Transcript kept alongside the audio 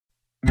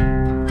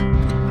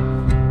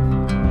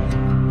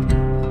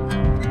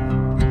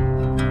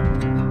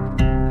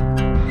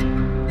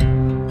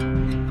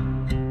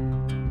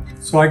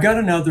So I got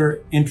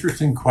another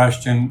interesting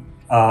question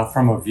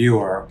from a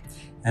viewer,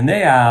 and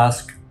they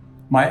ask,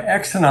 my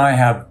ex and I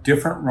have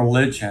different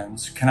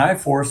religions. Can I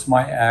force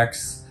my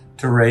ex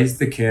to raise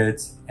the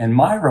kids in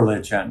my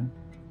religion?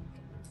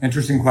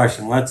 Interesting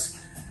question. Let's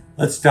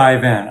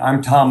dive in.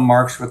 I'm Tom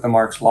Marks with the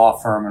Marks Law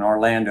Firm in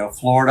Orlando,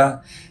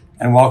 Florida,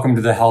 and welcome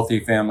to the Healthy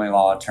Family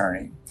Law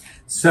Attorney.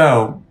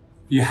 So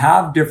you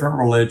have different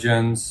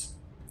religions,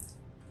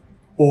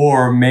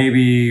 or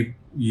maybe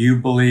you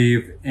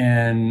believe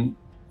in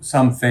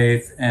some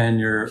faith and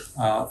your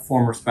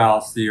former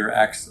spouse, your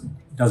ex,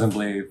 doesn't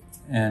believe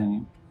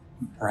in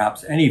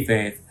perhaps any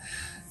faith.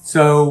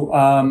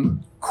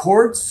 So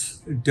courts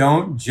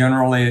don't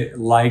generally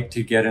like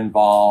to get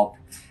involved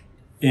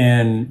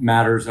in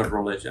matters of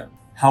religion.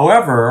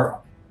 However,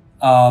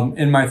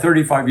 in my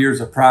 35 years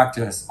of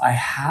practice, I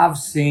have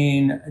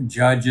seen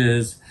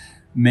judges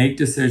make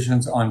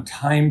decisions on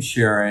time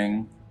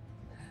sharing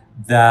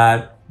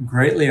that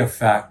greatly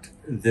affect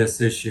this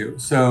issue.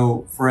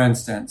 So, for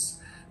instance,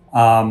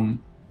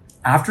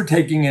 after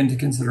taking into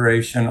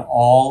consideration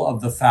all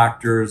of the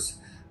factors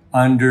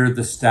under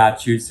the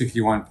statute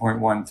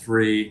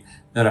 61.13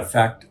 that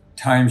affect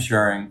time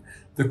sharing,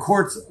 the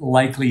court's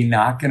likely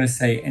not going to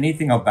say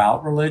anything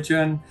about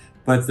religion,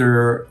 but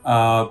they're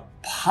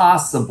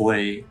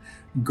possibly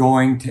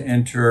going to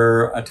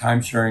enter a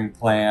time sharing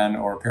plan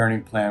or a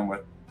parenting plan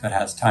that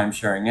has time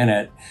sharing in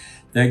it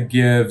that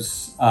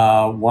gives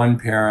one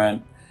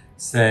parent,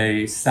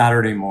 say,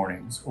 Saturday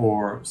mornings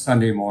or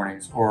Sunday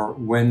mornings or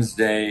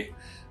Wednesday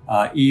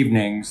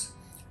evenings,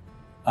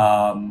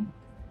 so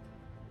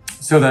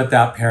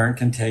that parent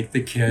can take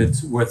the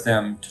kids with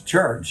them to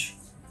church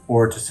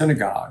or to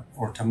synagogue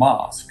or to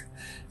mosque.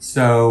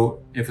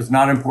 So if it's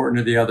not important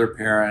to the other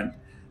parent,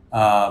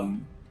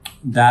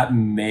 that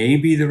may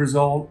be the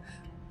result,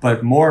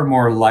 but more and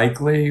more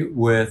likely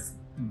with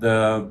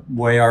the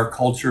way our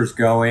culture is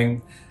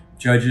going,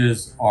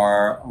 judges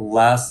are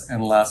less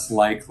and less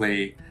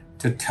likely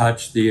to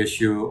touch the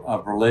issue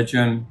of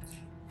religion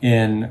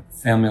in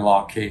family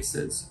law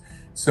cases.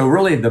 So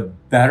really the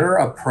better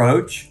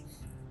approach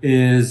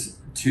is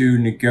to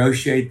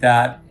negotiate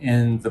that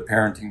in the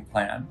parenting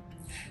plan.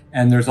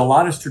 And there's a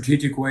lot of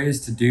strategic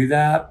ways to do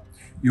that.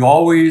 You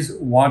always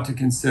want to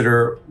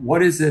consider,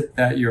 what is it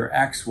that your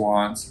ex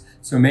wants?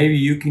 So maybe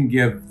you can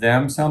give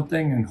them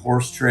something and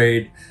horse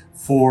trade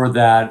for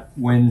that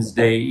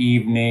Wednesday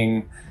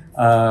evening.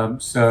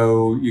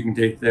 So you can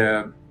take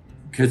the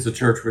kids to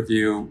church with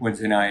you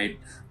Wednesday night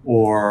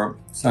or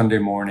Sunday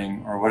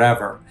morning or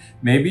whatever.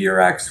 Maybe your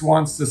ex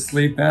wants to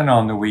sleep in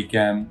on the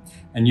weekend,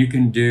 and you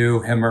can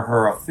do him or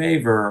her a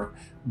favor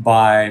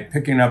by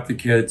picking up the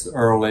kids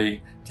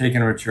early,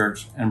 taking them to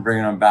church and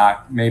bringing them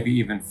back, maybe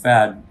even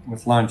fed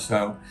with lunch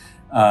so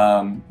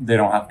they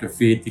don't have to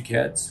feed the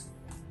kids.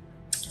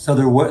 So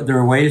there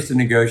are ways to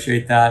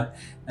negotiate that,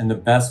 and the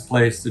best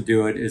place to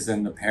do it is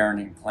in the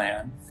parenting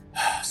plan.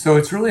 So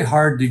it's really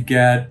hard to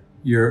get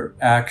your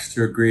ex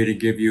to agree to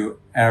give you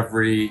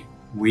every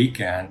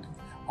weekend.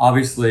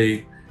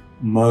 Obviously,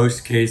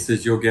 most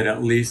cases you'll get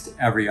at least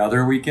every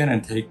other weekend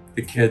and take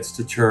the kids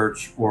to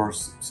church or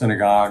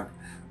synagogue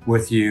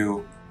with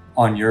you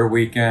on your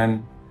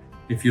weekend.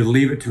 If you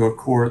leave it to a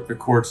court, the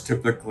court's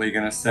typically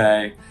going to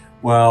say,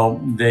 well,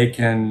 they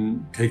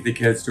can take the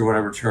kids to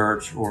whatever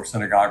church or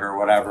synagogue or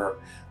whatever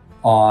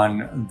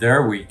on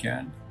their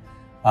weekend.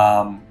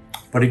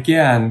 But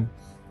again,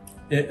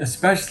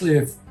 especially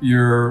if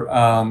your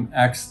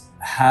ex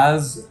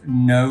has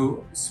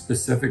no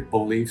specific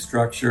belief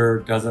structure,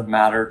 doesn't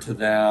matter to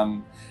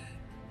them,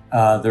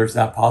 there's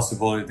that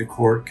possibility the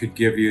court could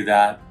give you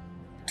that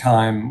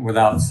time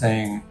without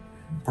saying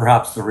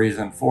perhaps the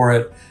reason for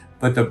it.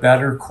 But the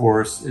better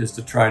course is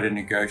to try to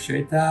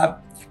negotiate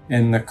that.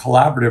 In the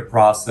collaborative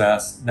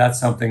process, that's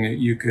something that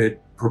you could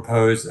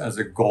propose as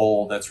a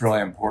goal that's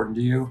really important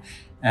to you.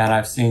 And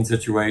I've seen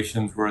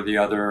situations where the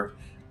other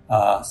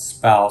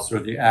spouse or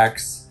the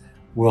ex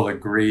will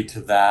agree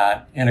to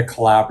that in a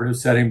collaborative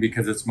setting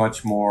because it's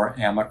much more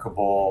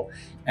amicable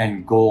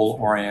and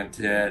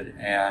goal-oriented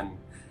and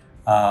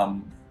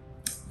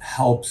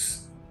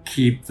helps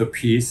keep the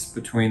peace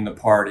between the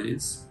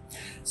parties.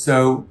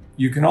 So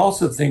you can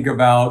also think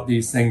about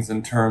these things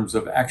in terms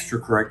of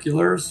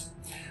extracurriculars.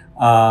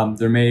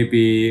 There may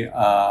be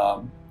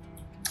a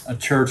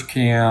church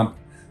camp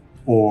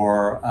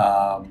or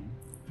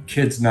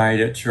kids' night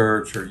at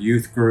church or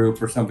youth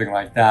group or something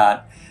like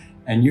that.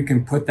 And you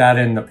can put that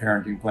in the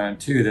parenting plan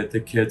too, that the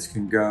kids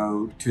can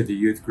go to the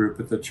youth group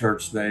at the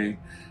church they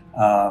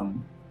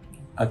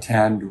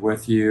attend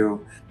with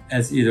you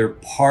as either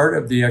part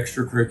of the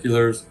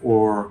extracurriculars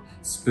or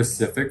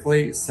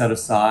specifically set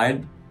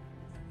aside.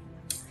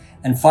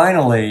 And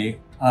finally,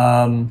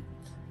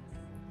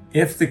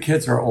 if the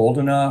kids are old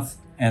enough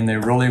and they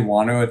really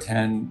want to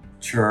attend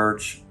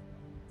church,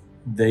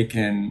 they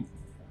can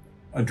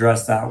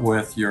address that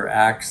with your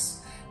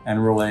ex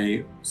and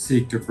really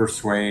seek to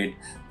persuade.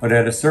 But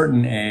at a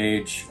certain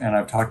age, and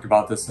I've talked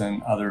about this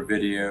in other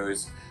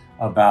videos,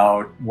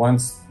 about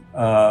once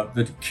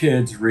the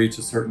kids reach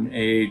a certain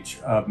age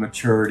of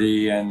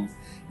maturity and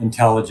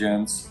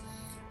intelligence,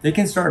 they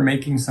can start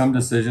making some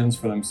decisions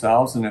for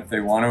themselves. And if they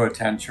want to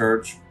attend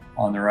church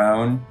on their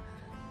own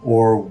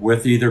or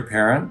with either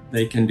parent,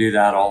 they can do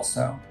that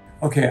also.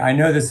 Okay, I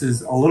know this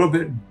is a little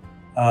bit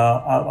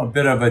a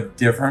bit of a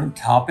different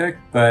topic,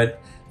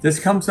 but this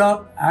comes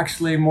up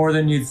actually more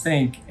than you'd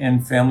think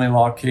in family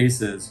law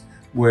cases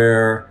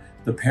where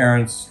the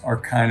parents are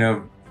kind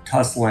of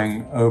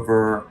tussling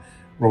over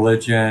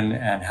religion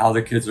and how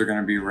the kids are going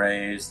to be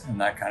raised and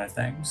that kind of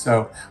thing.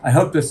 So I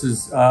hope this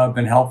has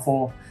been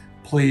helpful.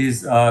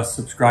 Please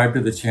subscribe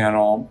to the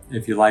channel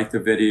if you like the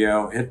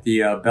video. Hit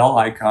the bell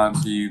icon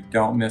so you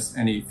don't miss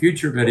any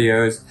future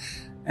videos.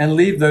 And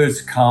leave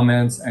those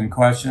comments and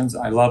questions.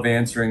 I love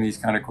answering these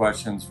kind of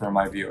questions for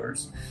my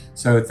viewers.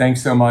 So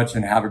thanks so much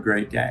and have a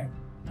great day.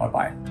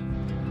 Bye-bye.